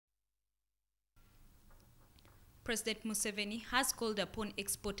President Museveni has called upon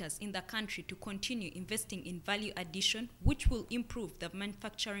exporters in the country to continue investing in value addition, which will improve the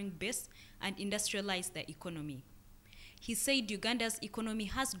manufacturing base and industrialize the economy. He said Uganda's economy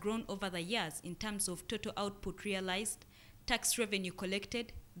has grown over the years in terms of total output realized, tax revenue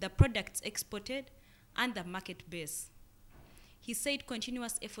collected, the products exported, and the market base. He said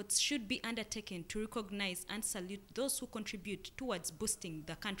continuous efforts should be undertaken to recognize and salute those who contribute towards boosting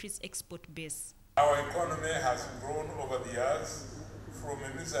the country's export base. Our economy has grown over the years from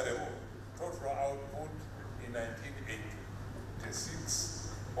a miserable total output in 1986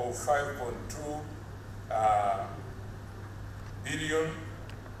 of 5.2 billion,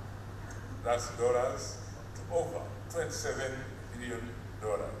 that's dollars, to over $27 billion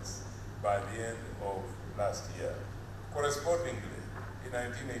by the end of last year. Correspondingly, in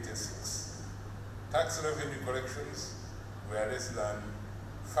 1986, tax revenue collections were less than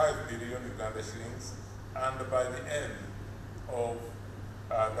 5 billion Uganda shillings, and by the end of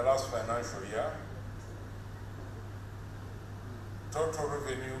the last financial year, total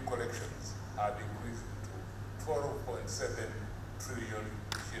revenue collections had increased to 12.7 trillion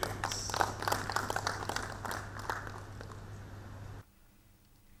shillings.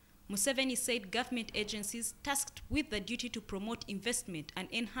 Museveni said government agencies tasked with the duty to promote investment and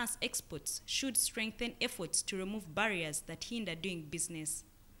enhance exports should strengthen efforts to remove barriers that hinder doing business.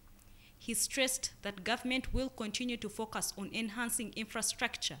 He stressed that government will continue to focus on enhancing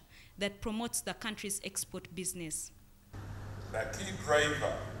infrastructure that promotes the country's export business. The key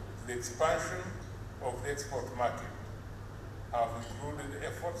driver to the expansion of the export market have included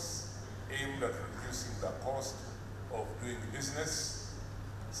efforts aimed at reducing the cost of doing business,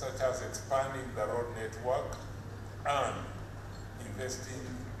 such as expanding the road network and investing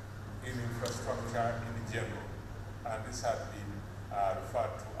in infrastructure in general. And this had been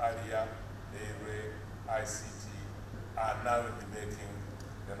referred to earlier, railway, ICT, are now making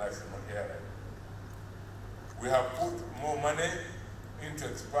the national area. We have put more money into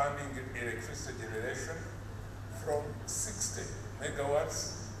expanding electricity generation from 60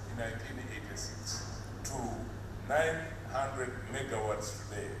 megawatts in 1986 to 900 megawatts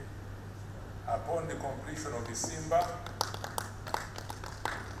today. Upon the completion of the Simba,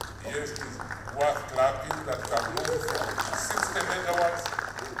 yes, it is worth clapping that we have moved from 60 megawatts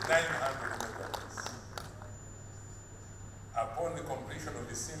to 900 megawatts. Upon the completion of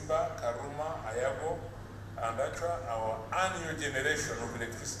the Simba, Karuma, Ayago, and Achwa, our annual generation of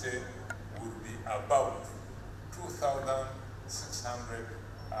electricity would be about 2,600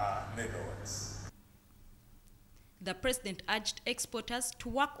 megawatts. The president urged exporters to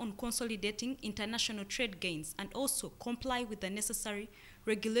work on consolidating international trade gains and also comply with the necessary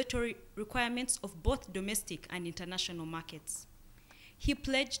regulatory requirements of both domestic and international markets. He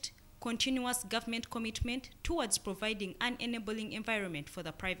pledged continuous government commitment towards providing an enabling environment for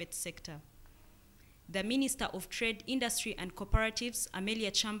the private sector. The Minister of Trade, Industry and Cooperatives,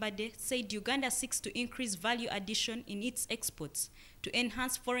 Amelia Chambade, said Uganda seeks to increase value addition in its exports to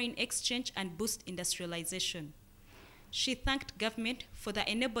enhance foreign exchange and boost industrialization. She thanked government for the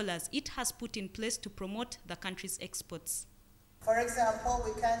enablers it has put in place to promote the country's exports. For example,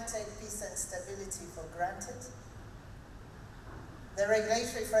 we can't take peace and stability for granted. The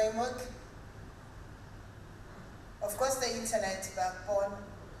regulatory framework, of course the internet backbone,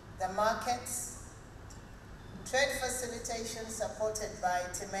 the markets, trade facilitation supported by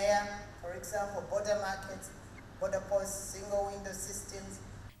TIMEA, for example, border markets, border posts, single window systems.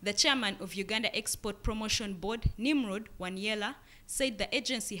 The chairman of Uganda Export Promotion Board, Nimrod Wanyela, said the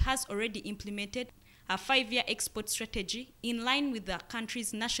agency has already implemented a 5-year export strategy in line with the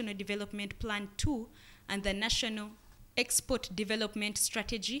country's National Development Plan 2 and the National Export Development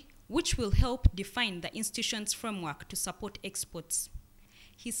Strategy, which will help define the institution's framework to support exports.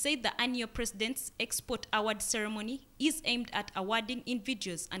 He said the annual President's Export Award ceremony is aimed at awarding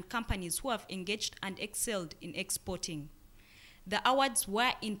individuals and companies who have engaged and excelled in exporting. The awards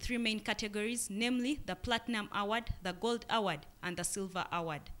were in 3 main categories, namely the Platinum Award, the Gold Award, and the Silver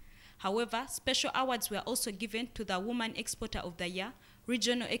Award. However, special awards were also given to the Woman Exporter of the Year,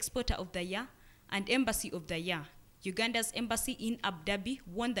 Regional Exporter of the Year, and Embassy of the Year. Uganda's embassy in Abu Dhabi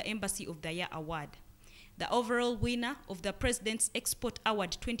won the Embassy of the Year award. The overall winner of the President's Export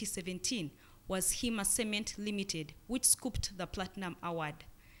Award 2017 was Hima Cement Limited, which scooped the Platinum Award.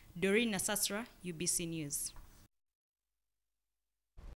 Doreen Nasasra, UBC News.